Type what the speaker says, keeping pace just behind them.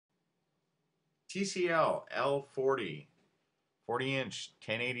TCL L40 40-inch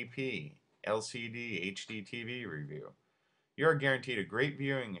 1080p LCD HD TV review. You are guaranteed a great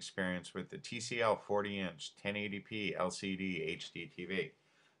viewing experience with the TCL 40-inch 1080p LCD HD TV.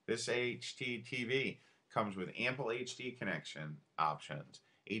 This HD TV comes with ample HD connection options,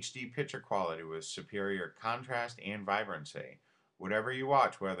 HD picture quality with superior contrast and vibrancy. Whatever you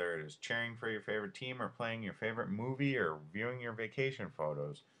watch, whether it is cheering for your favorite team or playing your favorite movie or viewing your vacation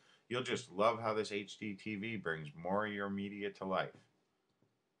photos, you'll just love how this HD TV brings more of your media to life.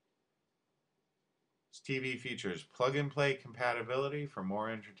 This TV features plug-and-play compatibility for more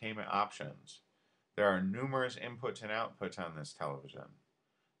entertainment options. There are numerous inputs and outputs on this television.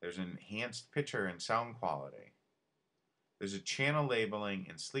 There's enhanced picture and sound quality. There's a channel labeling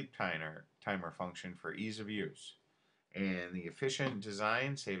and sleep timer function for ease of use. And the efficient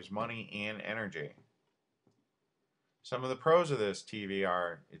design saves money and energy. Some of the pros of this TV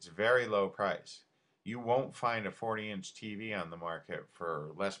are its very low price. You won't find a 40-inch TV on the market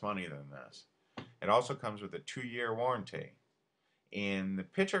for less money than this. It also comes with a 2-year warranty. And the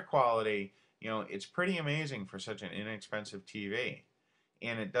picture quality, it's pretty amazing for such an inexpensive TV.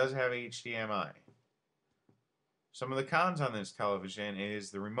 And it does have HDMI. Some of the cons on this television is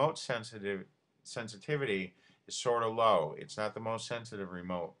the remote sensitivity is sort of low. It's not the most sensitive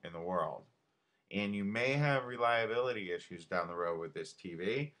remote in the world. And you may have reliability issues down the road with this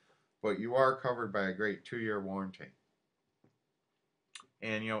TV, but you are covered by a great 2-year warranty.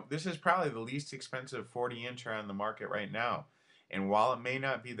 And this is probably the least expensive 40-incher on the market right now. And while it may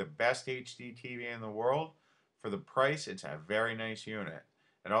not be the best HD TV in the world, for the price, it's a very nice unit.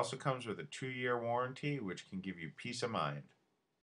 It also comes with a 2-year warranty, which can give you peace of mind.